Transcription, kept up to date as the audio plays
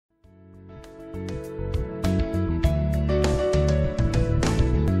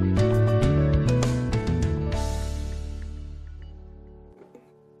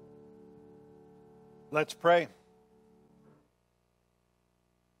Let's pray.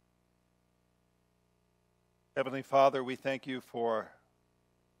 Heavenly Father, we thank you for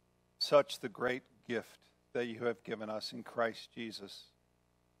such the great gift that you have given us in Christ Jesus.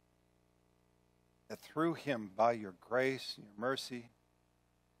 That through him, by your grace and your mercy,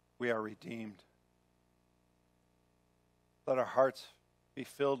 we are redeemed. Let our hearts be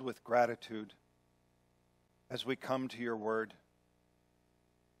filled with gratitude as we come to your word.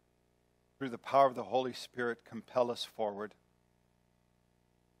 Through the power of the Holy Spirit, compel us forward.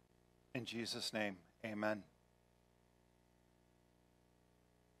 In Jesus' name, amen.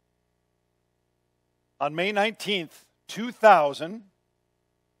 On May 19th, 2000,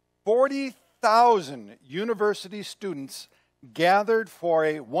 40,000 university students gathered for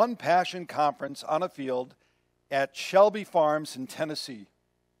a One Passion conference on a field at Shelby Farms in Tennessee.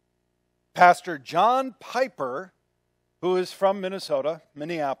 Pastor John Piper, who is from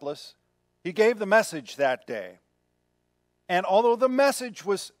Minneapolis, he gave the message that day. And although the message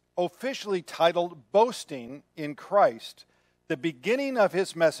was officially titled Boasting in Christ, the beginning of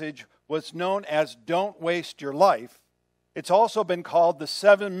his message was known as Don't Waste Your Life. It's also been called the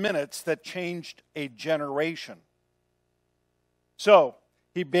 7 minutes that changed a generation. So,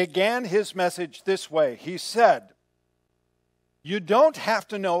 he began his message this way. He said, "You don't have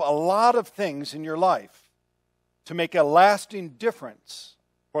to know a lot of things in your life to make a lasting difference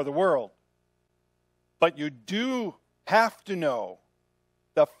for the world. But you do have to know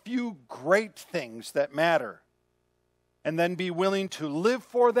the few great things that matter, and then be willing to live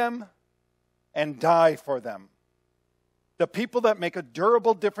for them and die for them. The people that make a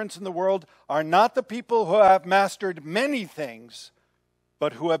durable difference in the world are not the people who have mastered many things,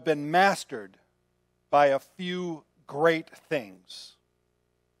 but who have been mastered by a few great things."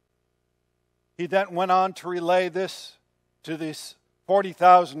 He then went on to relay this to these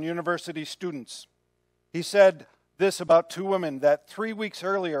 40,000 university students. He said this about two women, that 3 weeks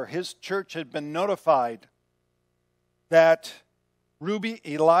earlier his church had been notified that Ruby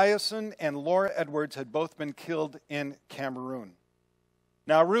Eliason and Laura Edwards had both been killed in Cameroon.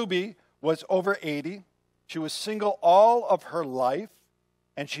 Now, Ruby was over 80. She was single all of her life,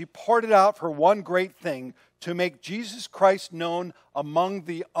 and she poured it out for one great thing: to make Jesus Christ known among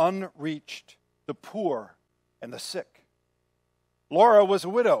the unreached, the poor, and the sick. Laura was a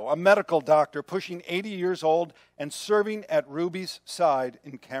widow, a medical doctor, pushing 80 years old and serving at Ruby's side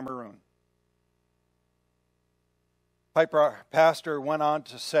in Cameroon. Piper, pastor, went on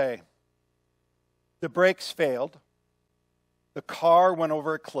to say, "The brakes failed, the car went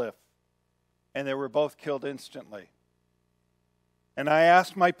over a cliff, and they were both killed instantly. And I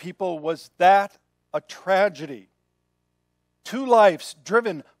asked my people, was that a tragedy? Two lives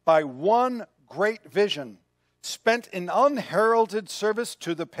driven by one great vision, spent in unheralded service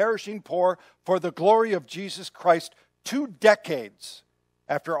to the perishing poor for the glory of Jesus Christ, 2 decades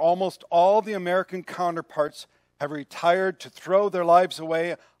after almost all the American counterparts have retired to throw their lives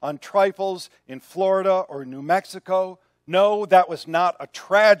away on trifles in Florida or New Mexico. No, that was not a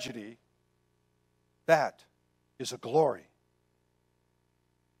tragedy. That is a glory."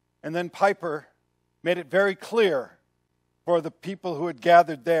 And then Piper made it very clear for the people who had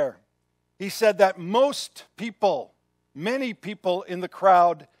gathered there. He said that most people, many people in the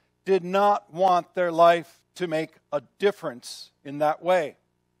crowd, did not want their life to make a difference in that way.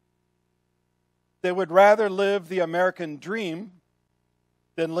 They would rather live the American dream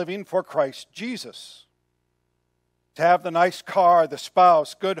than living for Christ Jesus. To have the nice car, the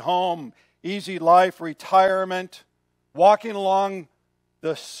spouse, good home, easy life, retirement, walking along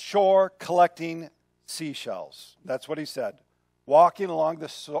the shore collecting seashells. That's what he said. Walking along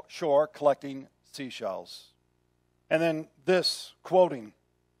the shore collecting seashells. And then this, quoting,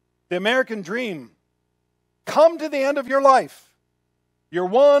 "The American dream, come to the end of your life, your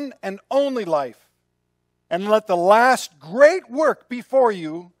one and only life, and let the last great work before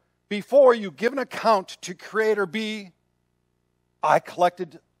you give an account to Creator be, I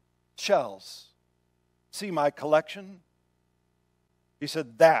collected shells. See my collection?" He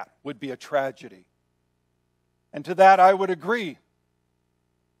said that would be a tragedy. And to that I would agree.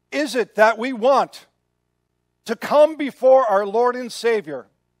 Is it that we want to come before our Lord and Savior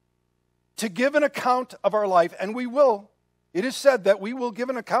to give an account of our life? And we will. It is said that we will give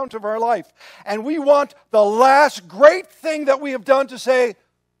an account of our life. And we want the last great thing that we have done to say,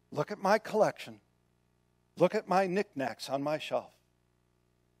 look at my collection. Look at my knickknacks on my shelf.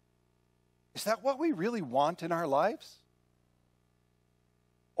 Is that what we really want in our lives?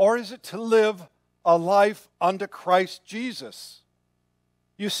 Or is it to live a life unto Christ Jesus?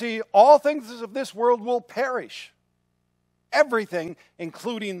 You see, all things of this world will perish. Everything,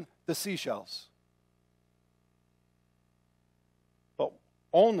 including the seashells.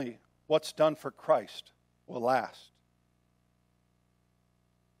 only what's done for Christ will last.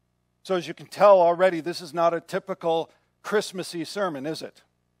 So as you can tell already, this is not a typical Christmassy sermon, is it?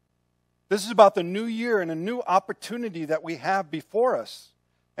 This is about the new year and a new opportunity that we have before us,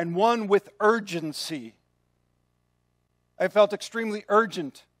 and one with urgency. I felt extremely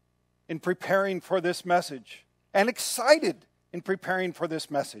urgent in preparing for this message and excited in preparing for this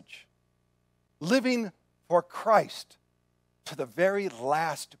message. Living for Christ to the very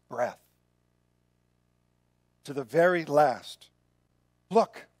last breath. To the very last.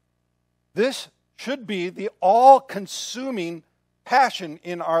 Look, this should be the all-consuming passion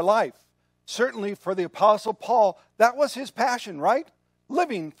in our life. Certainly for the Apostle Paul, that was his passion, right?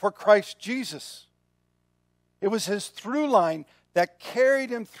 Living for Christ Jesus. It was his through line that carried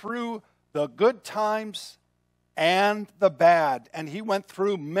him through the good times and the bad. And he went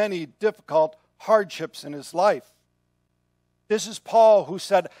through many difficult hardships in his life. This is Paul who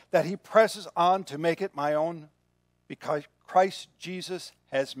said that he presses on to make it my own because Christ Jesus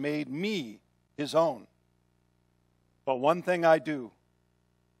has made me his own. But one thing I do,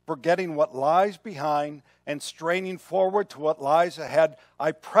 forgetting what lies behind and straining forward to what lies ahead,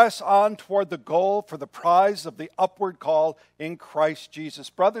 I press on toward the goal for the prize of the upward call in Christ Jesus.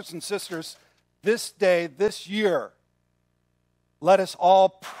 Brothers and sisters, this day, this year, let us all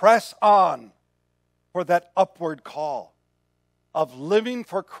press on for that upward call of living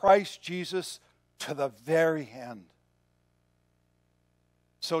for Christ Jesus to the very end.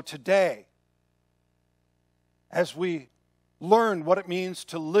 So today, as we learn what it means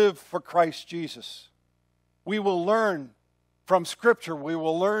to live for Christ Jesus, we will learn from Scripture, we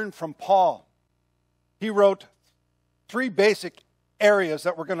will learn from Paul. He wrote 3 basic areas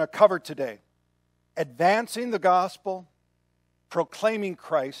that we're going to cover today: advancing the gospel, proclaiming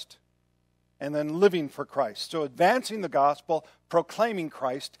Christ, and then living for Christ. So advancing the gospel, proclaiming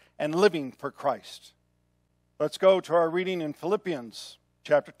Christ, and living for Christ. Let's go to our reading in Philippians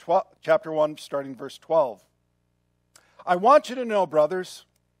chapter 1, starting verse 12. I want you to know, brothers,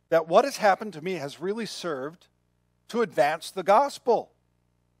 that what has happened to me has really served to advance the gospel,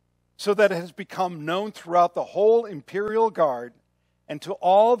 so that it has become known throughout the whole imperial guard and to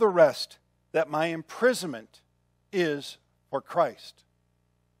all the rest that my imprisonment is for Christ.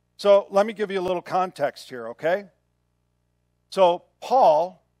 So let me give you a little context here, okay? So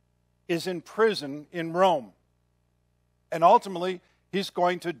Paul is in prison in Rome, and ultimately he's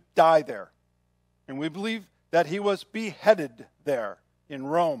going to die there. And we believe that he was beheaded there in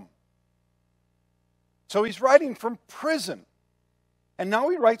Rome. So he's writing from prison. And now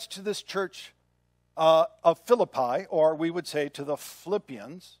he writes to this church of Philippi, or we would say to the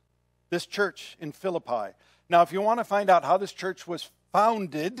Philippians, this church in Philippi. Now, if you want to find out how this church was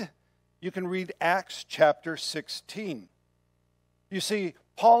founded, you can read Acts chapter 16. You see,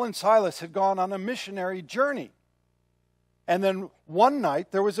 Paul and Silas had gone on a missionary journey. And then one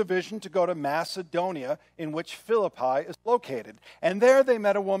night there was a vision to go to Macedonia, in which Philippi is located. And there they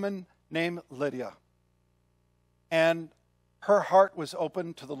met a woman named Lydia. And her heart was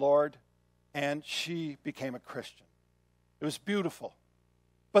open to the Lord, and she became a Christian. It was beautiful.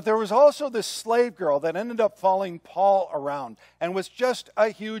 But there was also this slave girl that ended up following Paul around and was just a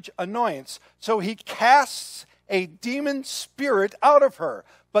huge annoyance. So he casts a demon spirit out of her.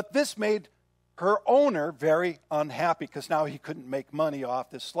 But this made her owner very unhappy because now he couldn't make money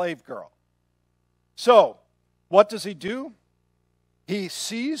off this slave girl. So, what does he do? He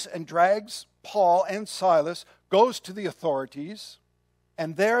sees and drags Paul and Silas, goes to the authorities,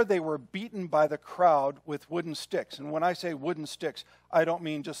 and there they were beaten by the crowd with wooden sticks. And when I say wooden sticks, I don't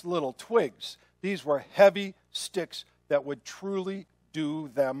mean just little twigs. These were heavy sticks that would truly do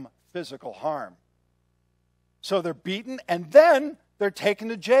them physical harm. So they're beaten, and then they're taken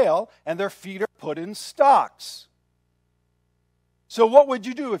to jail, and their feet are put in stocks. So what would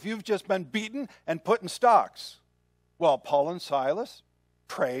you do if you've just been beaten and put in stocks? Well, Paul and Silas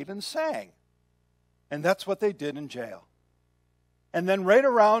prayed and sang. And that's what they did in jail. And then right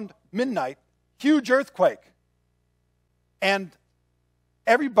around midnight, huge earthquake. And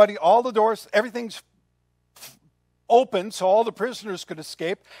everybody, all the doors, everything's open so all the prisoners could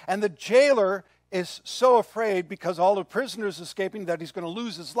escape. And the jailer is so afraid because all the prisoners escaping that he's going to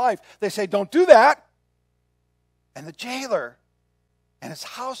lose his life. They say, don't do that. And the jailer and his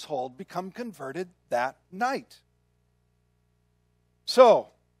household become converted that night. So,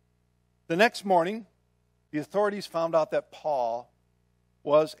 the next morning, the authorities found out that Paul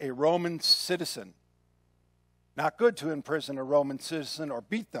was a Roman citizen. Not good to imprison a Roman citizen or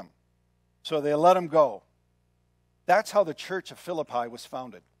beat them. So they let him go. That's how the church of Philippi was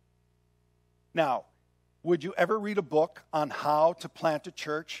founded. Now, would you ever read a book on how to plant a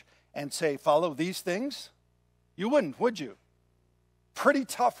church and say, follow these things? You wouldn't, would you? Pretty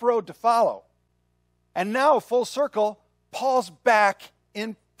tough road to follow. And now, full circle, Paul's back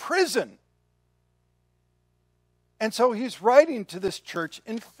in prison. And so he's writing to this church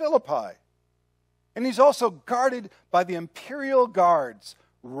in Philippi. And he's also guarded by the imperial guards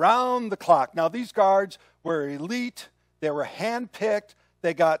round the clock. Now, these guards were elite. They were handpicked.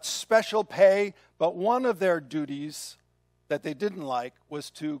 They got special pay. But one of their duties that they didn't like was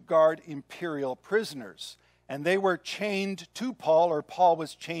to guard imperial prisoners. And they were chained to Paul, or Paul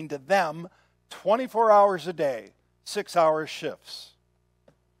was chained to them, 24 hours a day, 6-hour shifts.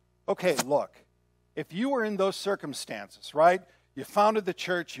 Okay, look, if you were in those circumstances, right? You founded the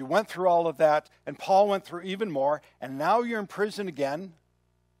church, you went through all of that, and Paul went through even more, and now you're in prison again,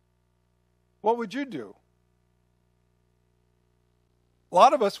 what would you do? A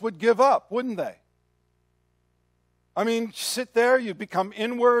lot of us would give up, wouldn't they? I mean, sit there, you become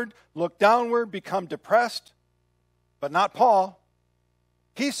inward, look downward, become depressed. But not Paul.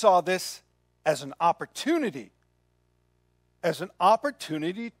 He saw this as an opportunity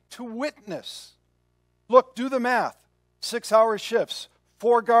to witness. Look, do the math. 6-hour shifts,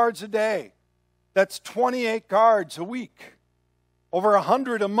 4 guards a day. That's 28 guards a week. Over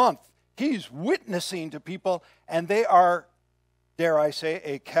 100 a month. He's witnessing to people, and they are, dare I say,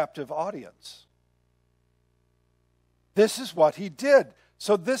 a captive audience. This is what he did.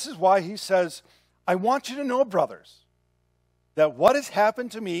 So this is why he says, I want you to know, brothers, that what has happened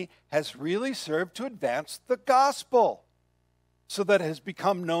to me has really served to advance the gospel, so that it has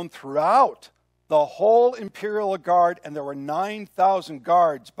become known throughout the whole imperial guard, and there were 9,000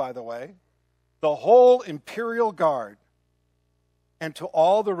 guards, by the way, the whole imperial guard, and to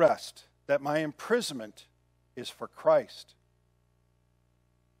all the rest, that my imprisonment is for Christ.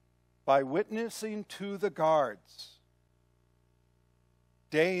 By witnessing to the guards,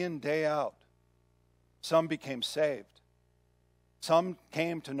 day in, day out, some became saved. Some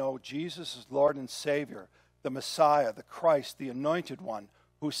came to know Jesus as Lord and Savior, the Messiah, the Christ, the Anointed One,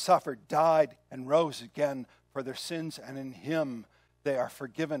 who suffered, died, and rose again for their sins, and in Him they are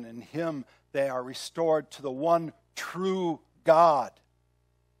forgiven. In Him they are restored to the one true God.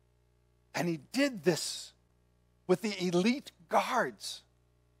 And He did this with the elite guards.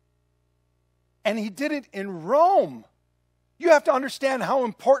 And He did it in Rome. You have to understand how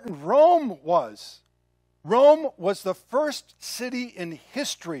important Rome was. Rome was the first city in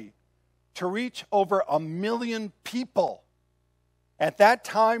history to reach over 1 million people. At that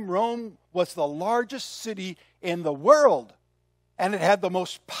time, Rome was the largest city in the world, and it had the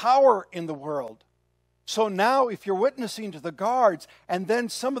most power in the world. So now, if you're witnessing to the guards, and then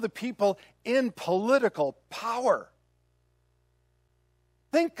some of the people in political power,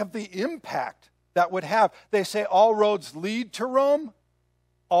 think of the impact that would have. They say all roads lead to Rome.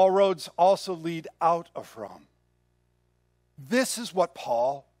 All roads also lead out of Rome. This is what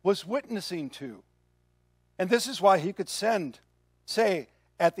Paul was witnessing to. And this is why he could say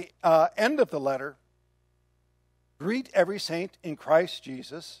at the end of the letter, greet every saint in Christ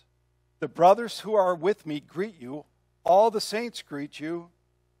Jesus. The brothers who are with me greet you. All the saints greet you,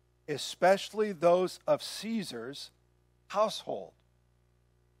 especially those of Caesar's household.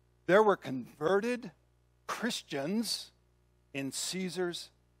 There were converted Christians in Caesar's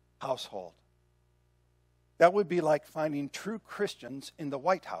household. That would be like finding true Christians in the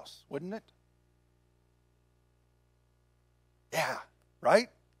White House, wouldn't it? Yeah, right?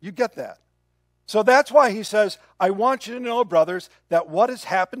 You get that. So that's why he says, I want you to know, brothers, that what has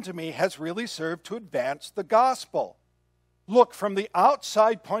happened to me has really served to advance the gospel. Look, from the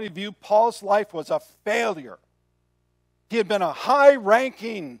outside point of view, Paul's life was a failure. He had been a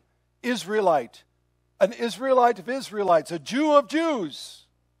high-ranking Israelite, an Israelite of Israelites, a Jew of Jews.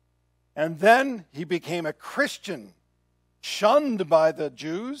 And then he became a Christian, shunned by the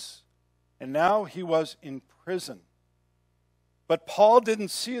Jews, and now he was in prison. But Paul didn't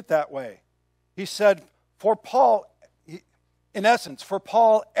see it that way. He said, for Paul, in essence, for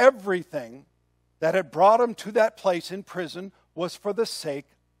Paul, everything that had brought him to that place in prison was for the sake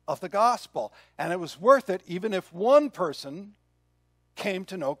of the gospel. And it was worth it even if one person came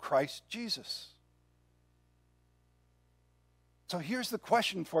to know Christ Jesus. So here's the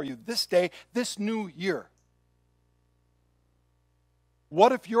question for you this day, this new year.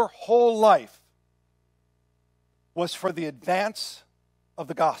 What if your whole life was for the advance of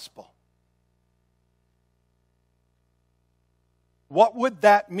the gospel? What would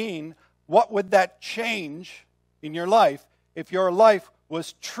that mean? What would that change in your life if your life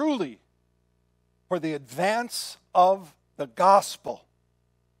was truly for the advance of the gospel?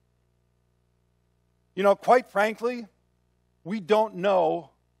 You know, quite frankly, we don't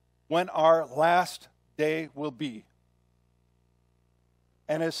know when our last day will be.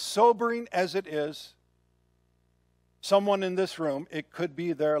 And as sobering as it is, someone in this room, it could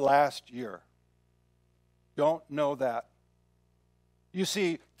be their last year. Don't know that. You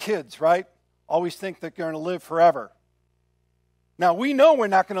see, kids, right, always think they're going to live forever. Now, we know we're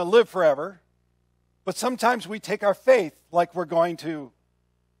not going to live forever, but sometimes we take our faith like we're going to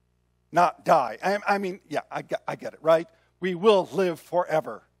not die. I mean, yeah, I get it, right? We will live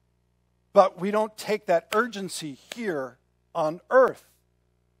forever. But we don't take that urgency here on earth.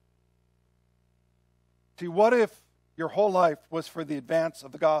 See, what if your whole life was for the advance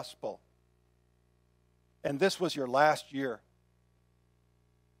of the gospel, and this was your last year?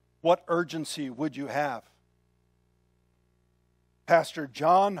 What urgency would you have? Pastor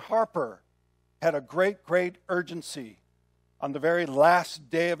John Harper had a great urgency on the very last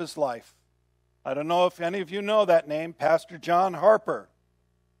day of his life. I don't know if any of you know that name, Pastor John Harper.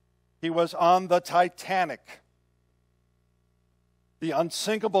 He was on the Titanic, the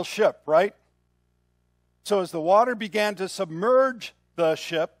unsinkable ship, right? So as the water began to submerge the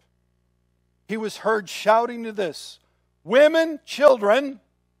ship, he was heard shouting to this, "Women, children,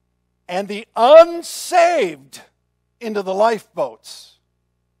 and the unsaved into the lifeboats."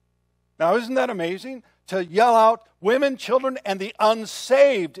 Now, isn't that amazing? To yell out, "Women, children, and the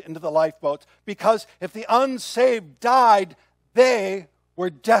unsaved into the lifeboats." Because if the unsaved died, they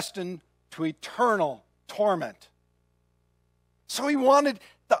were destined to eternal torment. So he wanted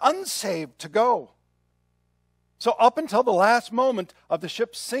the unsaved to go. So up until the last moment of the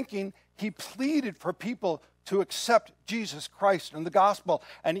ship sinking, he pleaded for people to accept Jesus Christ and the gospel.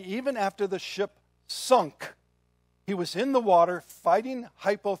 And even after the ship sunk, he was in the water fighting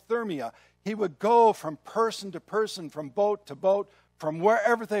hypothermia. He would go from person to person, from boat to boat, from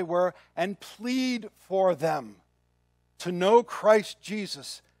wherever they were, and plead for them to know Christ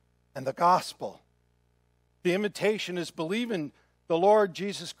Jesus and the gospel. The invitation is, believe in the Lord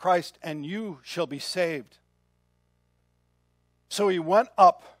Jesus Christ and you shall be saved. So he went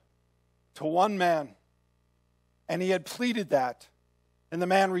up to one man, and he had pleaded that, and the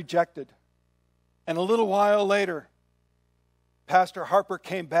man rejected. And a little while later, Pastor Harper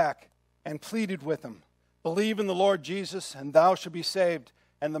came back and pleaded with him, "Believe in the Lord Jesus, and thou shalt be saved."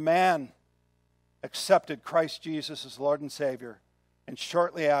 And the man accepted Christ Jesus as Lord and Savior. And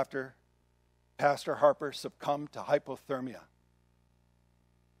shortly after, Pastor Harper succumbed to hypothermia.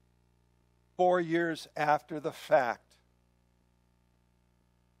 4 years after the fact,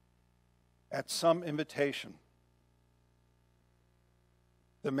 at some invitation,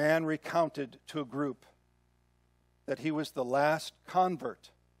 the man recounted to a group that he was the last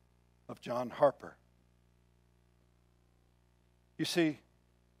convert of John Harper. You see,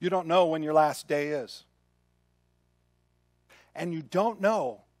 you don't know when your last day is. And you don't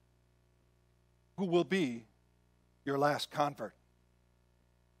know who will be your last convert.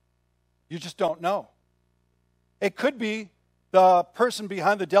 You just don't know. It could be the person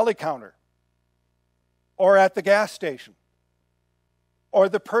behind the deli counter, or at the gas station, or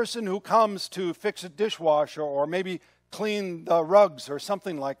the person who comes to fix a dishwasher or maybe clean the rugs or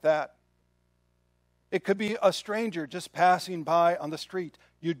something like that. It could be a stranger just passing by on the street.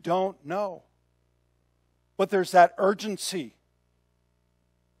 You don't know. But there's that urgency,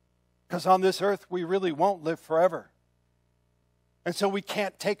 because on this earth we really won't live forever. And so we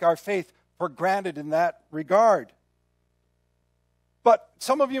can't take our faith for granted in that regard. But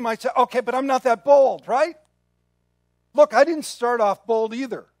some of you might say, "Okay, but I'm not that bold," right? Look, I didn't start off bold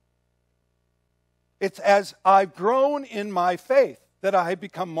either. It's as I've grown in my faith that I have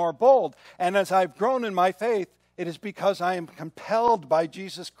become more bold. And as I've grown in my faith, it is because I am compelled by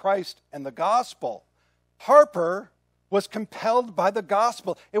Jesus Christ and the gospel. Harper was compelled by the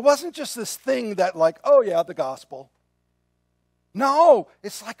gospel. It wasn't just this thing that like, oh yeah, the gospel. No,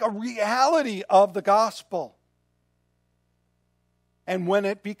 it's like a reality of the gospel. And when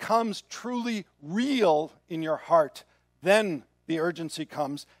it becomes truly real in your heart, then the urgency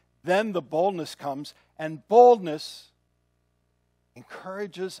comes, then the boldness comes, and boldness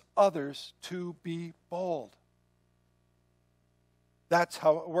encourages others to be bold. That's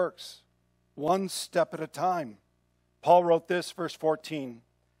how it works, one step at a time. Paul wrote this, verse 14,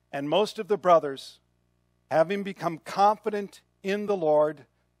 "And most of the brothers, having become confident in the Lord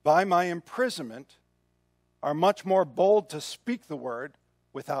by my imprisonment, are much more bold to speak the word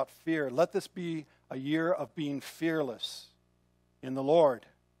without fear." Let this be a year of being fearless in the Lord.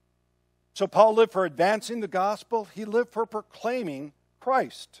 So Paul lived for advancing the gospel. He lived for proclaiming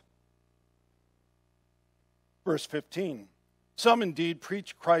Christ. Verse 15, "Some indeed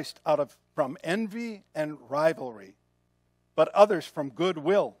preach Christ from envy and rivalry, but others from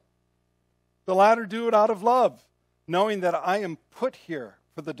goodwill. The latter do it out of love, knowing that I am put here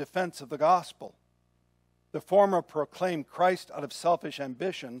for the defense of the gospel. The former proclaim Christ out of selfish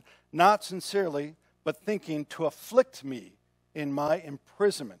ambition, not sincerely, but thinking to afflict me in my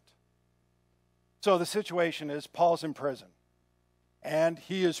imprisonment. So the situation is Paul's in prison, and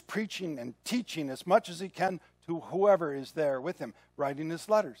he is preaching and teaching as much as he can to whoever is there with him, writing his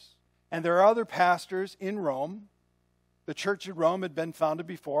letters. And there are other pastors in Rome. The church in Rome had been founded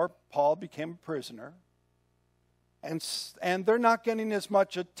before Paul became a prisoner. And they're not getting as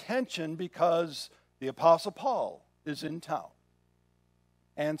much attention because the Apostle Paul is in town.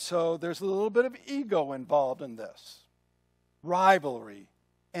 And so there's a little bit of ego involved in this. Rivalry,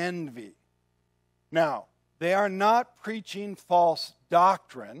 envy. Now, they are not preaching false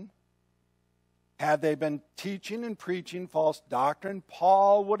doctrine. Had they been teaching and preaching false doctrine,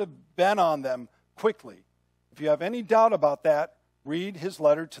 Paul would have been on them quickly. If you have any doubt about that, read his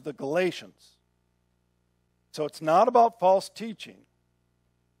letter to the Galatians. So it's not about false teaching,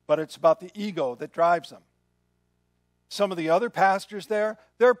 but it's about the ego that drives them. Some of the other pastors there,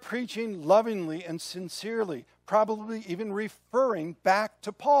 they're preaching lovingly and sincerely, probably even referring back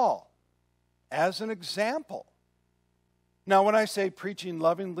to Paul as an example. Now, when I say preaching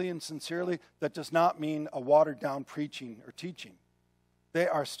lovingly and sincerely, that does not mean a watered-down preaching or teaching. They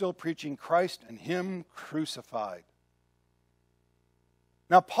are still preaching Christ and Him crucified.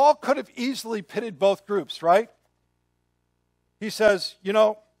 Now, Paul could have easily pitted both groups, right? He says, you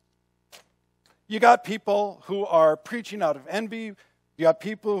got people who are preaching out of envy. You got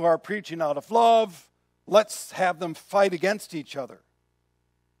people who are preaching out of love. Let's have them fight against each other.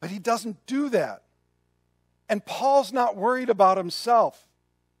 But he doesn't do that. And Paul's not worried about himself.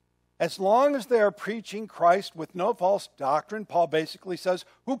 As long as they are preaching Christ with no false doctrine, Paul basically says,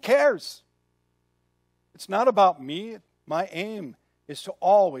 who cares? It's not about me. My aim is to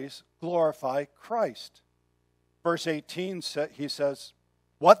always glorify Christ. Verse 18, he says,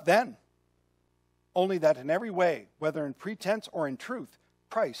 what then? Only that in every way, whether in pretense or in truth,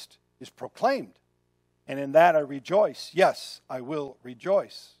 Christ is proclaimed. And in that I rejoice. Yes, I will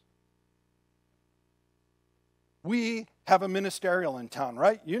rejoice. We have a ministerial in town,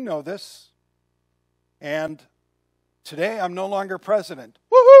 right? You know this. And today I'm no longer president.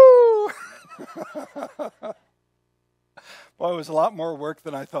 Woohoo! Boy, it was a lot more work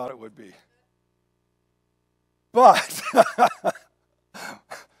than I thought it would be. But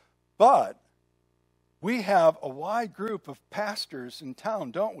we have a wide group of pastors in town,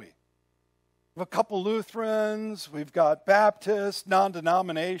 don't we? We have a couple Lutherans, we've got Baptists,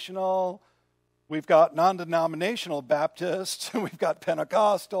 non-denominational, we've got non-denominational Baptists, we've got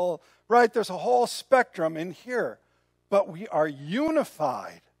Pentecostal, right? There's a whole spectrum in here. But we are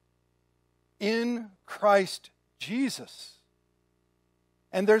unified in Christ Jesus.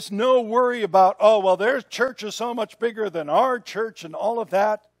 And there's no worry about, their church is so much bigger than our church and all of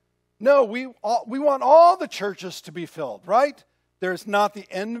that. No, we want all the churches to be filled, right? There's not the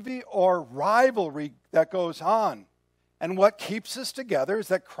envy or rivalry that goes on. And what keeps us together is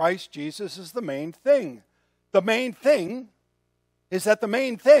that Christ Jesus is the main thing. The main thing is that the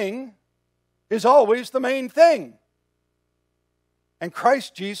main thing is always the main thing. And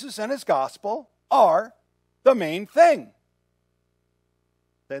Christ Jesus and His gospel are the main thing.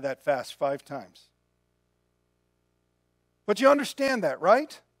 Say that fast 5 times. But you understand that,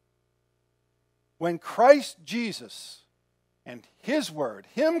 right? When Christ Jesus and His word,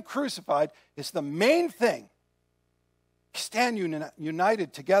 Him crucified, is the main thing, we stand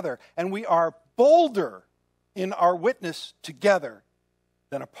united together, and we are bolder in our witness together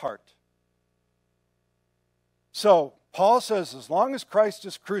than apart. So, Paul says, as long as Christ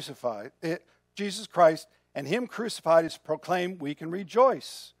is crucified, Jesus Christ and Him crucified is proclaimed, we can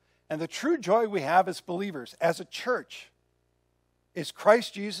rejoice. And the true joy we have as believers, as a church, is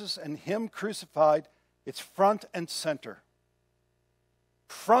Christ Jesus and Him crucified. It's front and center.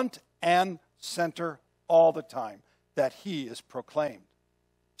 Front and center all the time, that He is proclaimed.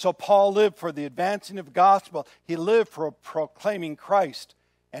 So Paul lived for the advancing of the gospel. He lived for proclaiming Christ.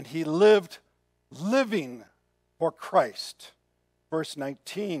 And he lived living for Christ. Verse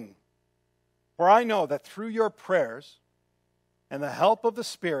 19. For I know that through your prayers and the help of the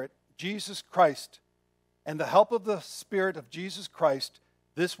Spirit, Jesus Christ, and the help of the Spirit of Jesus Christ,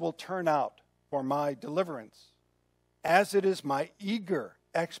 this will turn out for my deliverance, as it is my eager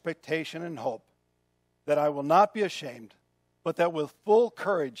expectation and hope that I will not be ashamed, but that with full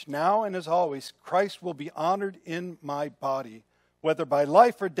courage, now and as always, Christ will be honored in my body, whether by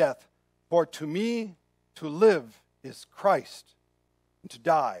life or death. For to me, to live is Christ, and to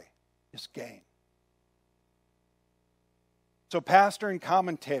die is gain. So pastor and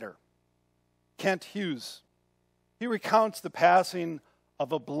commentator Kent Hughes, he recounts the passing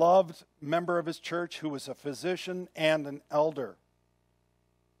of a beloved member of his church who was a physician and an elder.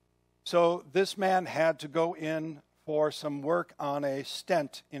 So this man had to go in for some work on a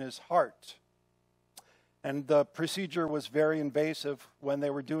stent in his heart. And the procedure was very invasive when they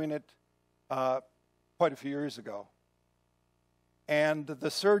were doing it quite a few years ago. And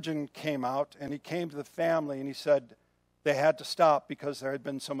the surgeon came out and he came to the family and he said they had to stop because there had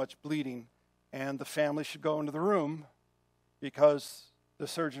been so much bleeding and the family should go into the room because the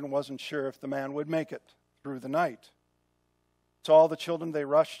surgeon wasn't sure if the man would make it through the night. So all the children, they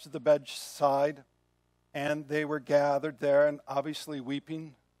rushed to the bedside and they were gathered there and obviously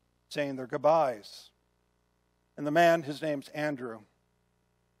weeping, saying their goodbyes. And the man, his name's Andrew,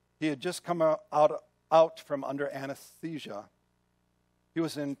 he had just come out from under anesthesia. He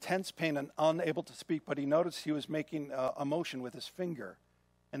was in intense pain and unable to speak, but he noticed he was making a motion with his finger.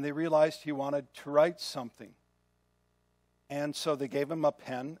 And they realized he wanted to write something. And so they gave him a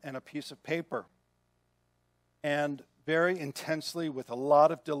pen and a piece of paper. And very intensely, with a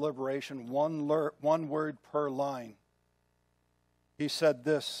lot of deliberation, one word per line, he said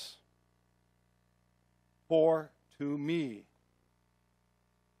this: "For to me,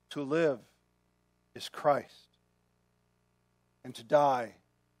 to live is Christ, and to die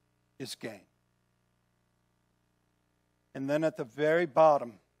is gain." And then at the very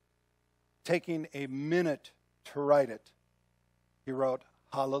bottom, taking a minute to write it, he wrote,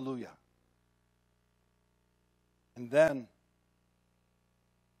 "Hallelujah." And then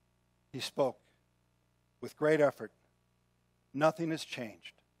he spoke with great effort, "Nothing has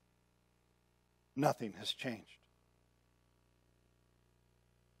changed. Nothing has changed.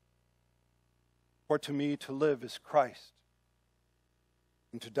 For to me to live is Christ,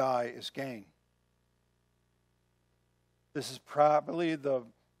 and to die is gain." This is probably the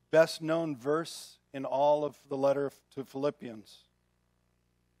best known verse in all of the letter to Philippians.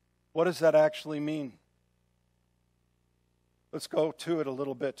 What does that actually mean? Let's go to it a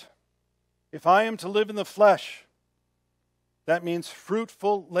little bit. If I am to live in the flesh, that means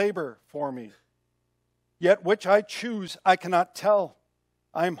fruitful labor for me. Yet which I choose, I cannot tell.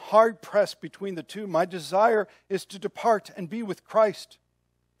 I am hard pressed between the two. My desire is to depart and be with Christ,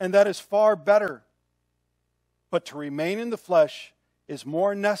 and that is far better. But to remain in the flesh is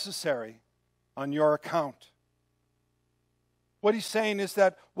more necessary on your account. What he's saying is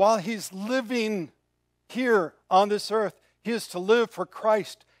that while he's living here on this earth, he is to live for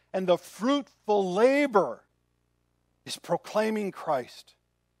Christ. And the fruitful labor is proclaiming Christ,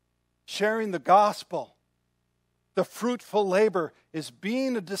 sharing the gospel. The fruitful labor is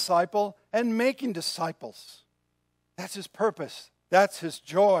being a disciple and making disciples. That's his purpose. That's his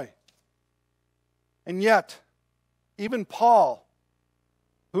joy. And yet, even Paul,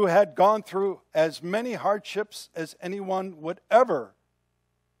 who had gone through as many hardships as anyone would ever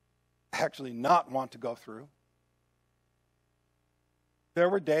actually not want to go through, there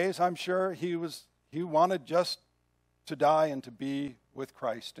were days, I'm sure, he wanted just to die and to be with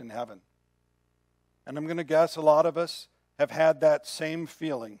Christ in heaven. And I'm going to guess a lot of us have had that same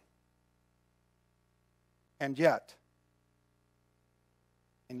feeling. And yet,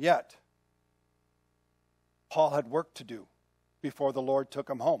 Paul had work to do before the Lord took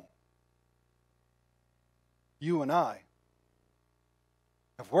him home. You and I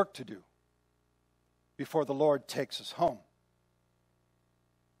have work to do before the Lord takes us home.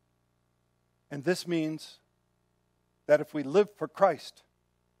 And this means that if we live for Christ,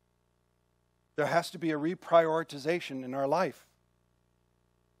 there has to be a reprioritization in our life.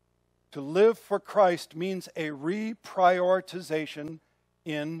 To live for Christ means a reprioritization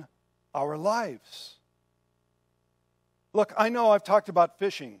in our lives. Look, I know I've talked about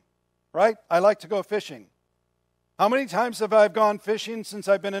fishing, right? I like to go fishing. How many times have I gone fishing since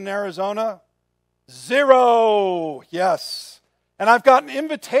I've been in Arizona? 0. Yes. And I've gotten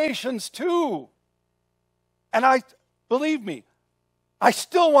invitations too. And believe me, I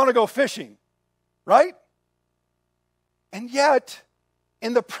still want to go fishing, right? And yet,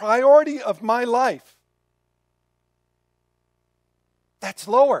 in the priority of my life, that's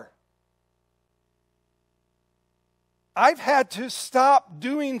lower. I've had to stop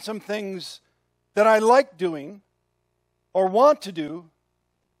doing some things that I like doing or want to do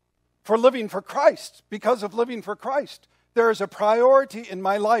for living for Christ, because of living for Christ. There is a priority in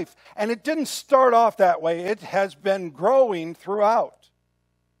my life, and it didn't start off that way. It has been growing throughout.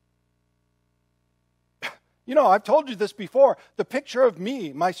 You know, I've told you this before. The picture of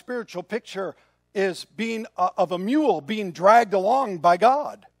me, my spiritual picture, is being of a mule being dragged along by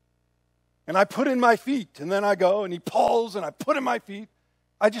God. And I put in my feet, and then I go, and he pulls, and I put in my feet.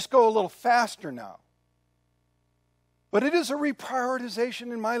 I just go a little faster now. But it is a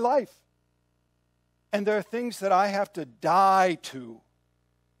reprioritization in my life. And there are things that I have to die to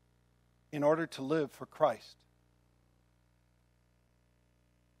in order to live for Christ.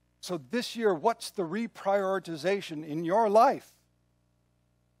 So this year, what's the reprioritization in your life?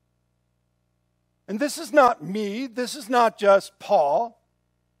 And this is not me. This is not just Paul.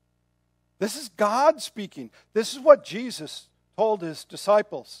 This is God speaking. This is what Jesus told his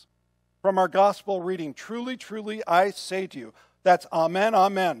disciples from our gospel reading. Truly, truly, I say to you. That's amen,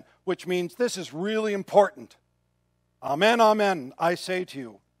 amen, which means this is really important. Amen, amen, I say to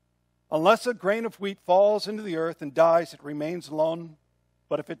you. Unless a grain of wheat falls into the earth and dies, it remains alone.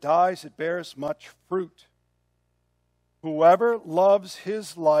 But if it dies, it bears much fruit. Whoever loves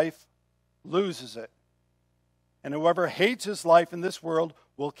his life loses it. And whoever hates his life in this world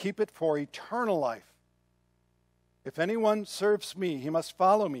will keep it for eternal life. If anyone serves me, he must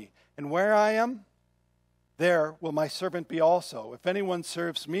follow me. And where I am, there will my servant be also. If anyone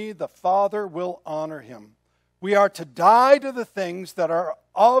serves me, the Father will honor him. We are to die to the things that are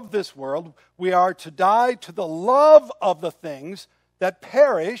of this world. We are to die to the love of the things that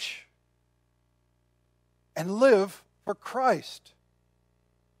perish and live for Christ.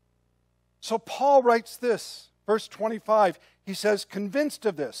 So Paul writes this, verse 25. He says, convinced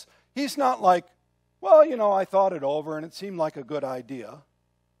of this. He's not like, well, I thought it over and it seemed like a good idea.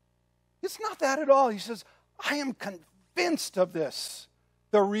 It's not that at all. He says, I am convinced of this.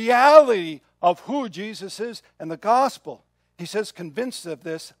 The reality of who Jesus is and the gospel. He says, convinced of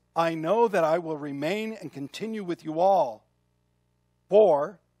this, I know that I will remain and continue with you all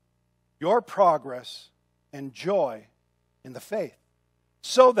for your progress and joy in the faith,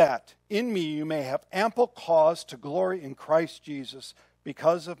 so that in me you may have ample cause to glory in Christ Jesus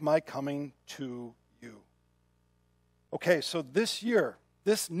because of my coming to you. Okay, so this year,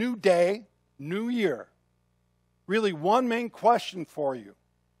 this new day, new year, really one main question for you.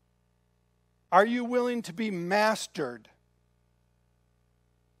 Are you willing to be mastered?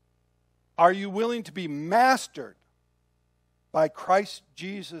 Are you willing to be mastered by Christ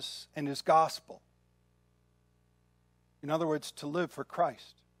Jesus and his gospel? In other words, to live for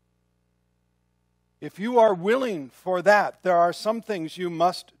Christ. If you are willing for that, there are some things you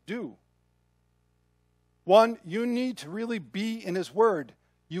must do. One, you need to really be in his word.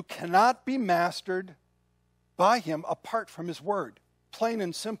 You cannot be mastered by him apart from his word. Plain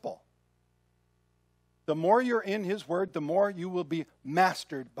and simple. The more you're in his word, the more you will be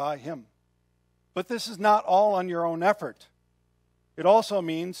mastered by him. But this is not all on your own effort. It also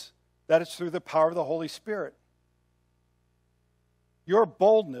means that it's through the power of the Holy Spirit. Your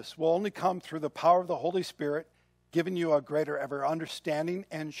boldness will only come through the power of the Holy Spirit, giving you a greater ever understanding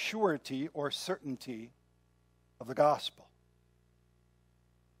and surety or certainty of the gospel.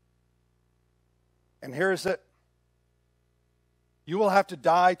 And here's it. You will have to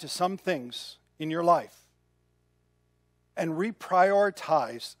die to some things in your life and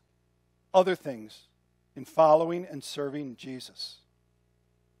reprioritize other things in following and serving Jesus.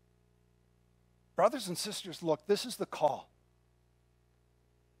 Brothers and sisters, look, this is the call.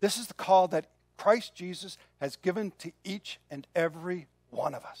 This is the call that Christ Jesus has given to each and every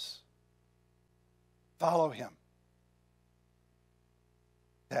one of us. Follow him.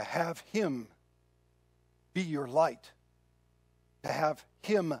 To have him be your light. To have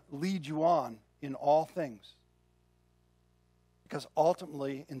him lead you on in all things. Because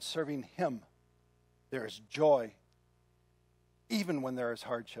ultimately, in serving him, there is joy, even when there is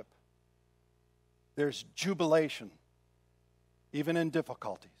hardship. There's jubilation, even in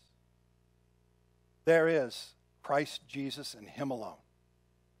difficulties. There is Christ Jesus and him alone.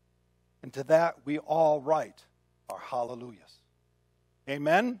 And to that we all write our hallelujahs.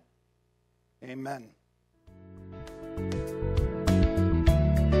 Amen? Amen.